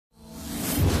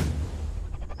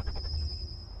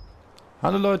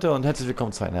Hallo Leute und herzlich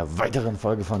willkommen zu einer weiteren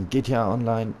Folge von GTA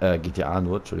Online, GTA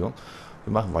nur, Entschuldigung.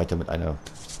 Wir machen weiter mit einer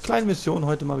kleinen Mission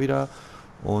heute mal wieder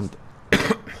und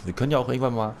wir können ja auch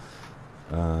irgendwann mal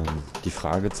die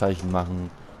Fragezeichen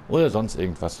machen oder sonst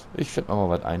irgendwas. Ich werde mir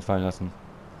mal was einfallen lassen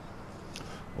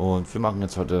und wir machen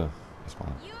jetzt heute erstmal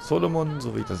Solomon,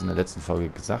 so wie ich das in der letzten Folge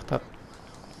gesagt habe.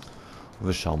 Und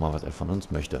wir schauen mal, was er von uns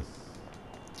möchte.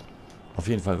 Auf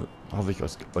jeden Fall hoffe ich,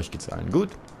 euch geht es allen gut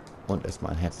und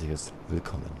erstmal ein herzliches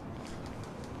Willkommen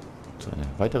zu einer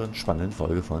weiteren spannenden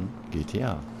Folge von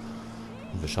GTA.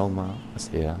 Und wir schauen mal, was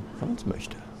er von uns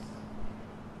möchte.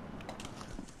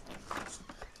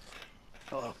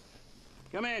 Hello.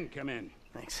 Come in, come in.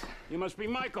 Thanks. You must be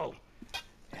Michael.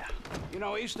 Yeah. You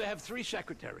know, I used to have 3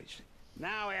 secretaries.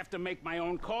 Now I have to make my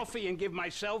own coffee and give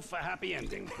myself a happy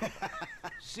ending.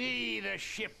 See, the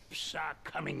ships are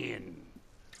coming in.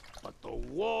 But the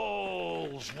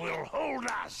walls will hold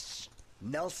us.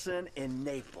 Nelson in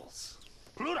Naples.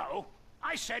 Pluto?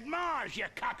 I said Mars, you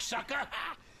cocksucker!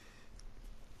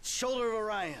 Shoulder of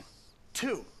Orion.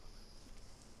 2.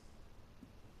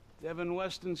 Devin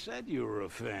Weston said you were a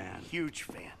fan. Huge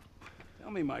fan.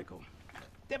 Tell me, Michael,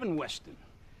 Devin Weston,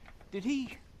 does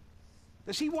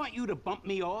he want you to bump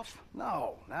me off?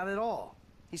 No, not at all.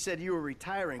 He said you were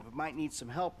retiring but might need some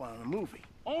help on a movie.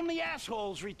 Only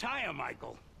assholes retire,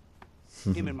 Michael.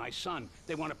 Him and my son,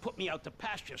 they want to put me out to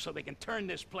pasture so they can turn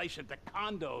this place into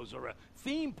condos or a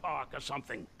theme park or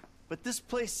something. But this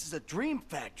place is a dream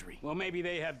factory. Well, maybe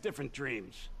they have different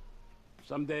dreams.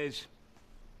 Some days,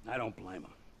 I don't blame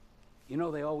them. You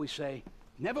know, they always say,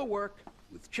 never work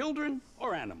with children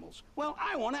or animals. Well,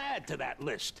 I want to add to that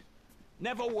list.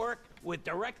 Never work with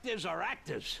directors or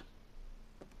actors.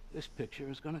 This picture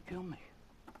is gonna kill me.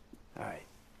 All right.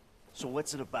 So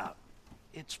what's it about?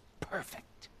 It's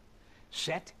perfect.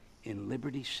 Set in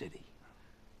Liberty City.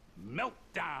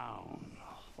 Meltdown.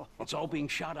 It's all being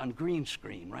shot on green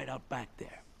screen right out back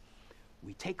there.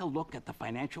 We take a look at the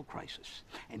financial crisis,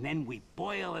 and then we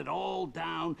boil it all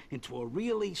down into a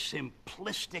really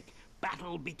simplistic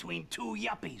battle between 2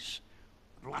 yuppies.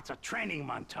 Lots of training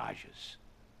montages.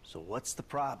 So what's the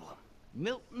problem?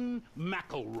 Milton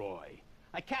McElroy.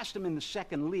 I cast him in the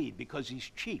second lead because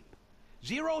he's cheap.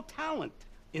 0 talent,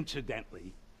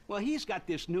 incidentally. Well, he's got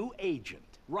this new agent,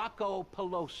 Rocco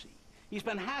Pelosi. He's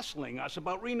been hassling us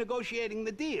about renegotiating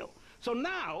the deal. So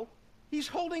now, he's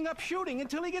holding up shooting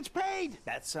until he gets paid.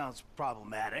 That sounds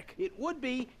problematic. It would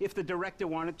be if the director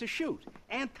wanted to shoot.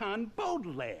 Anton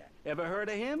Baudelaire. Ever heard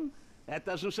of him? That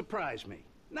doesn't surprise me.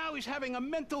 Now he's having a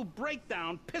mental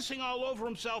breakdown, pissing all over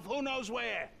himself who knows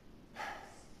where.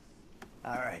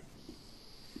 All right.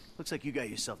 Looks like you got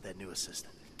yourself that new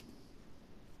assistant.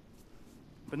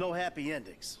 But no happy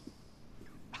endings.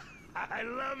 I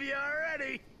love you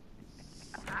already.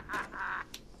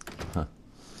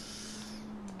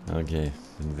 Okay,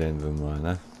 dann werden wir mal,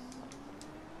 ne?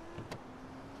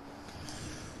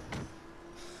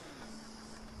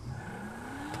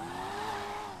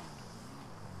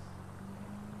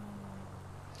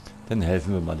 Dann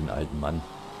helfen wir mal den alten Mann.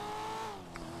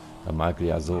 Da Michael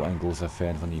ja so ein großer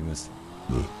Fan von ihm ist.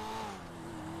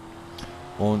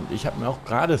 Und ich habe mir auch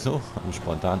gerade so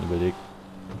spontan überlegt,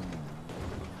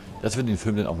 dass wir den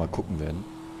Film dann auch mal gucken werden.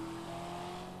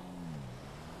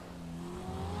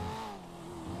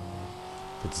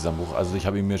 Der Zusammenbruch, also ich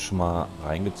habe ihn mir schon mal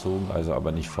reingezogen, also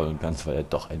aber nicht voll und ganz, weil er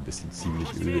doch ein bisschen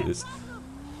ziemlich öde ist.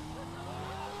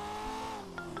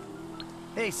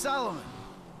 Hey, Solomon.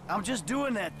 I'm just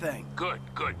doing that thing. Good,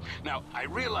 good. Now, I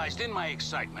realized in my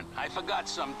excitement, I forgot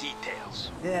some details.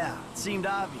 Yeah, it seemed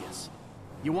obvious.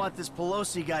 You want this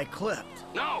Pelosi guy clipped.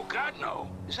 No, God, no.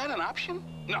 Is that an option?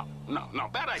 No, no, no.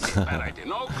 Bad idea, bad idea.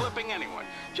 No clipping anyone.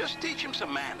 Just teach him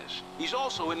some manners. He's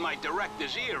also in my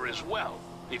director's ear as well,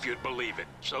 if you'd believe it.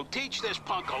 So teach this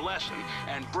punk a lesson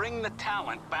and bring the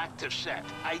talent back to set.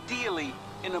 Ideally,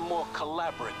 in a more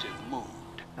collaborative mood.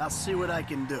 I'll see what I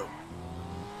can do.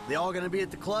 They all gonna be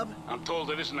at the club? I'm told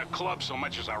it isn't a club so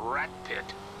much as a rat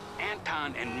pit.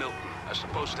 Anton and Milton are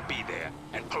supposed to be there,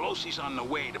 and Pelosi's on the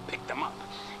way to pick them up.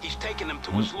 He's taking them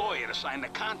to his lawyer to sign the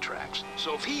contracts.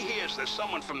 So if he hears there's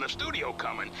someone from the studio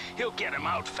coming, he'll get him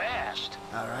out fast.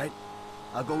 All right.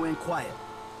 I'll go in quiet.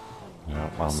 Ja,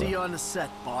 machen See wir. you on the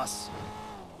set, boss.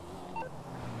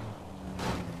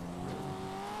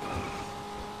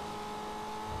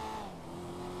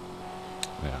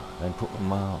 Ja, dann gucken wir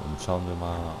mal und schauen wir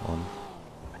mal und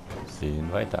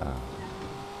sehen weiter.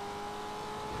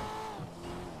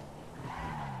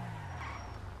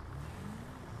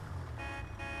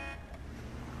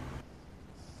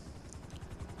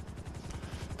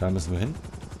 Da müssen wir hin.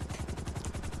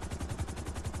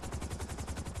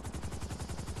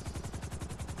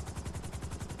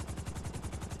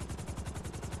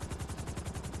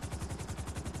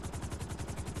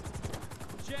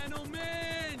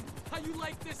 Gentlemen, how you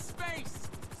like this space?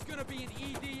 It's gonna be an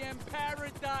EDM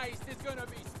paradise. There's gonna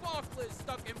be sparklers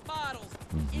stuck in bottles,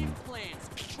 implants,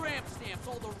 tramp stamps,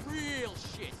 all the real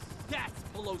shit. That's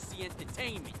Pelosi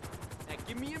Entertainment. Now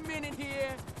give me a minute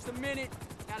here, just a minute.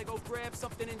 Gotta go grab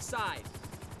something inside.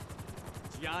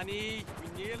 Johnny,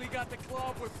 we nearly got the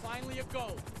club. We're finally a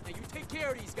go. Now you take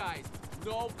care of these guys.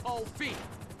 No cold feet.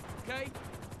 Okay?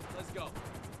 Let's go.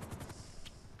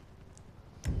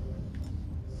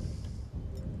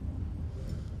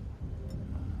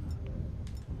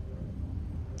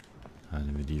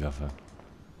 Nehmen wir die Waffe.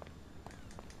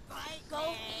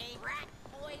 Go rat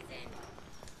poison.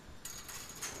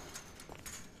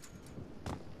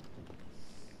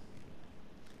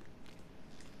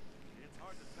 It's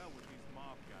hard to tell with these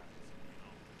mob guys. You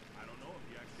know, I don't know if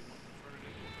he actually wants to turn it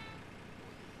into a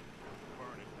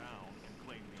burn it down and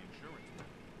claim the insurance money.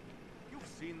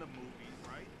 You've seen the movies,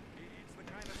 right? It's the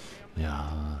kind of scam.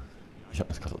 Ja, ich habe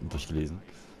das gerade unten durchgelesen.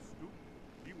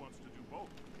 He wants to do both.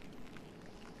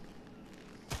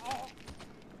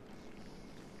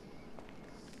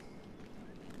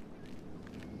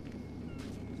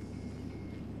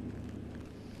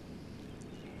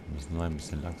 Wir müssen nur ein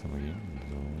bisschen langsamer gehen.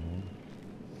 So.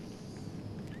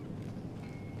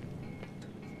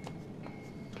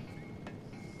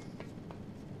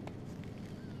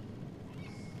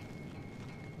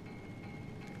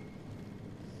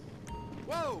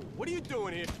 Whoa, what are you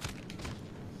doing here?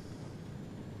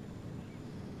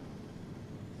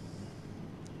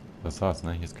 Das war's,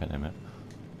 ne? Hier ist keiner mehr.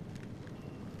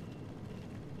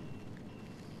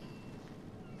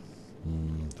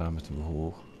 Da müssen wir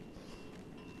hoch.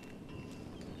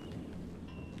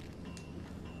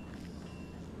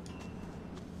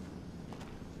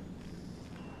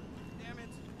 Damn it.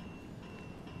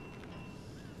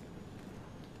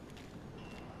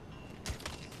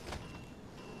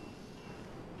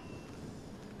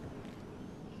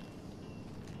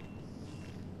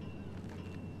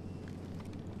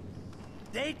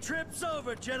 Day trip's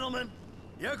over, gentlemen.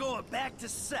 You're going back to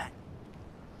set.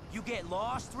 You get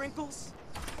lost, Wrinkles?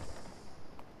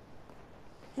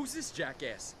 Who's this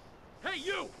jackass? Hey,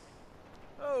 you!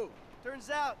 Oh, turns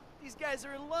out these guys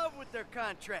are in love with their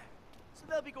contract. So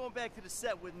they'll be going back to the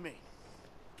set with me.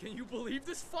 Can you believe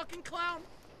this fucking clown?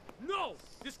 No!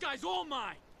 This guy's all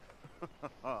mine!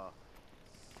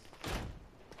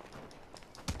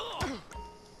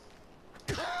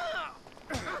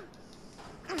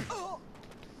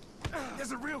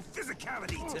 There's a real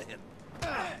physicality to him.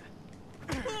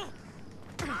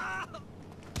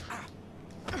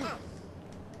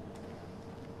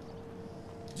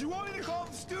 Do you want me to call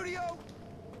the studio?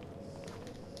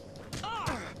 All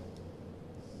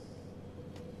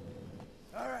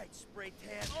right, spray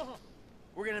tan.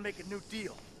 We're gonna make a new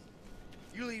deal.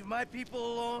 You leave my people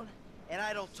alone, and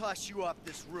I don't toss you off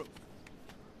this roof.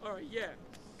 All right, yeah.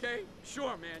 Okay?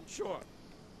 Sure, man, sure.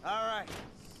 All right.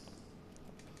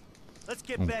 Let's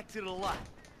get back to the lot.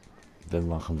 Dann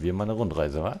machen wir mal eine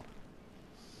Rundreise, wa?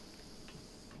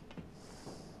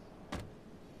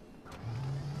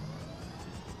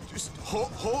 Just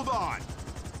hold on.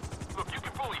 Look, you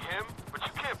can bully him, but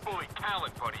you can't bully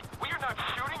talent, buddy. We are not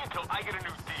shooting until I get a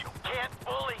new deal. Can't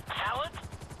bully talent?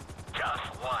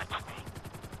 Just watch me.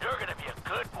 You're gonna be a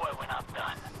good boy when I'm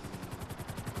done.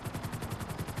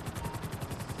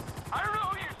 I don't know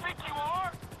who you think you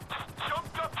are.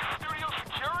 Jumped up studio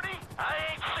security? I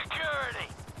ain't security.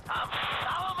 I'm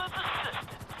Solomon's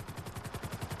assistant.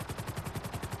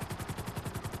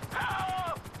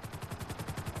 Help!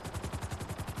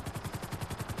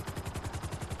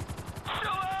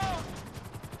 Chill out!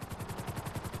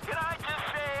 Can I just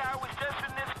say I was just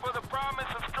in this for the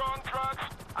promise of strong trucks?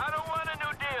 I don't want a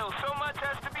new deal. So much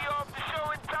has to be off the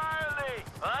show entirely.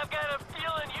 Well, I've got a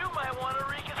feeling you might want to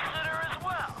reconsider as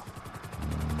well.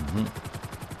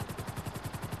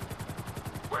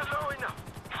 We're low enough.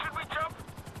 Should we jump?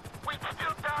 We'd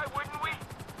still die, wouldn't we?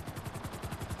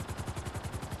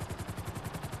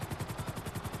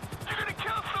 You're gonna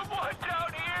kill someone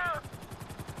down here!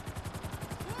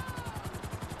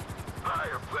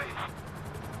 Higher, please.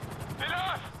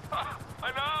 Enough!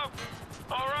 Enough!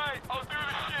 Alright, I'll do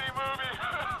the shitty movie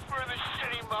for the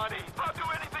shitty money. I'll do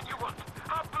anything you want.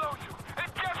 I'll blow you. And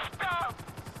just stop!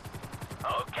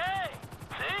 Okay.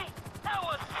 See? That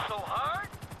wasn't so hard.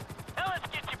 Now let's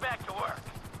get you back to work.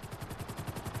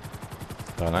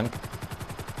 Da lang.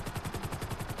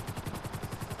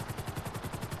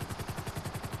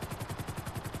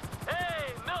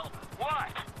 Hey, Milton.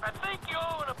 What? I think you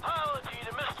owe an apology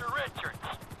to Mr. Richards.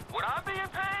 Would I be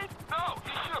paid? No,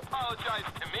 he should apologize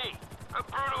to me. A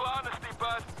brutal honesty,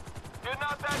 bud. You're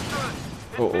not that good.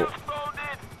 It Oh, oh. feels phoned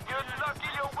in. You're lucky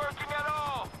your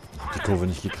Kurve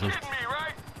nicht gekriegt. Kidding me,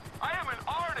 right? I am an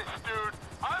artist, dude.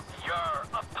 You're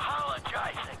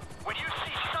apologizing. When you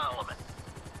see Solomon,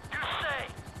 you say,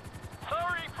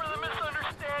 "Sorry for the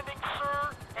misunderstanding,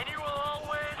 sir," and you will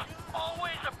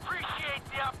always appreciate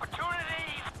the opportunity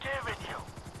he's given you.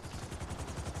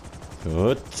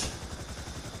 Gut.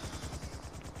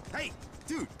 Hey,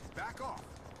 dude, back off.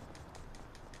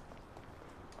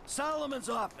 Solomon's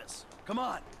office. Come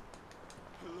on.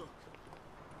 Look,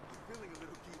 I'm feeling a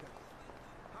little keyed up.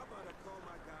 How about I call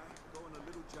my guy, go on a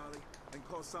little jolly, and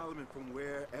call Solomon from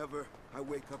wherever I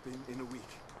wake up in a week?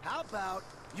 How about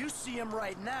you see him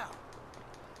right now?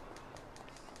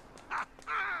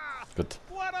 Gut.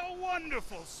 What a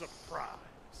wonderful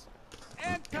surprise.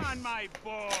 Anton, my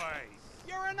boy.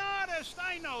 You're an artist,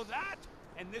 I know that.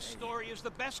 And this story is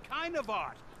the best kind of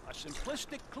art. A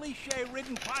simplistic,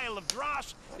 cliche-ridden pile of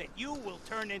dross that you will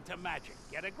turn into magic.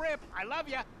 Get a grip. I love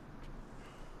you.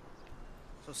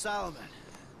 So Solomon,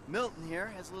 Milton here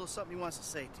has a little something he wants to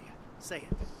say to you. Say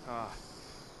it.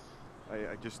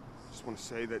 I just want to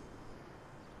say that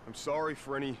I'm sorry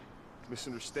for any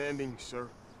misunderstanding, sir,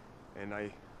 and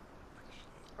I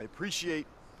appreciate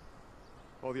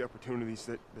all the opportunities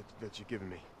that you've given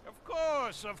me. Of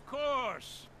course, of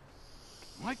course.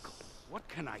 Michael, what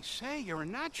can I say? You're a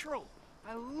natural.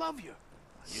 I love you.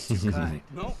 You're too kind.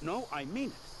 No, I mean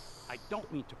it. I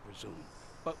don't mean to presume.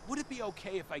 But would it be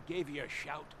okay if I gave you a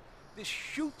shout? This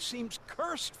shoot seems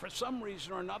cursed for some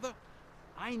reason or another.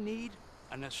 I need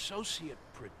an associate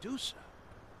producer.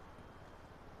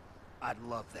 I'd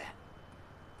love that.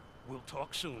 We'll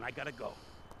talk soon. I gotta go.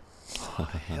 Oh,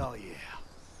 hell yeah.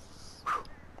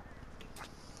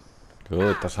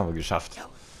 Gut, das haben wir geschafft.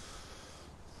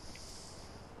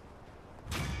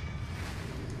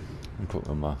 Und gucken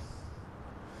wir mal.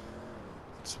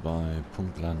 2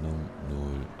 Punktlandung,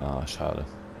 0. Ah, schade.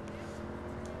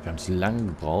 Wir haben es lange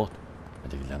gebraucht.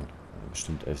 Alter, wie lang?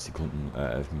 Bestimmt 11 Sekunden,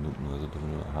 11 Minuten oder so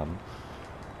drin haben.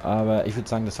 Aber ich würde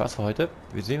sagen, das war's für heute.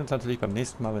 Wir sehen uns natürlich beim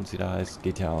nächsten Mal, wenn es wieder heißt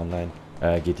GTA Online,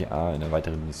 GTA in einer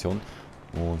weiteren Mission.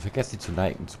 Und vergesst nicht zu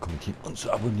liken, zu kommentieren und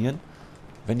zu abonnieren.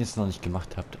 Wenn ihr es noch nicht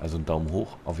gemacht habt, also einen Daumen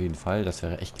hoch auf jeden Fall. Das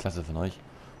wäre echt klasse von euch.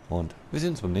 Und wir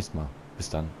sehen uns beim nächsten Mal. Bis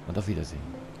dann und auf Wiedersehen.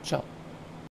 Ciao.